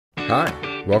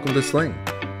Hi, welcome to Sling.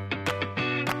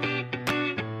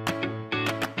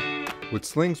 With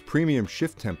Sling's Premium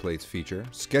Shift Templates feature,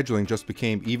 scheduling just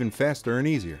became even faster and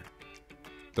easier.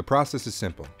 The process is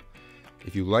simple.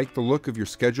 If you like the look of your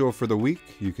schedule for the week,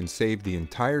 you can save the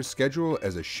entire schedule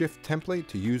as a shift template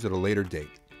to use at a later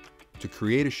date. To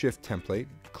create a shift template,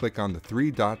 click on the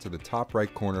three dots at the top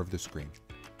right corner of the screen.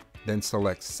 Then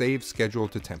select Save Schedule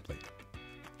to Template.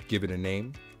 Give it a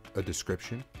name, a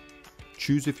description.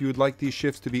 Choose if you would like these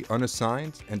shifts to be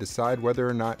unassigned and decide whether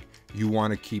or not you want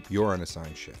to keep your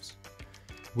unassigned shifts.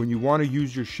 When you want to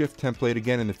use your shift template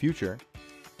again in the future,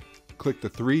 click the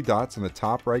three dots in the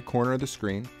top right corner of the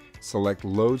screen, select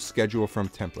Load Schedule from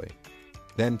Template,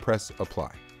 then press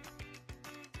Apply.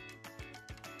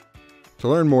 To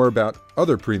learn more about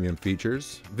other premium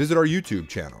features, visit our YouTube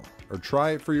channel or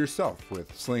try it for yourself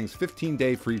with Sling's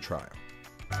 15-day free trial.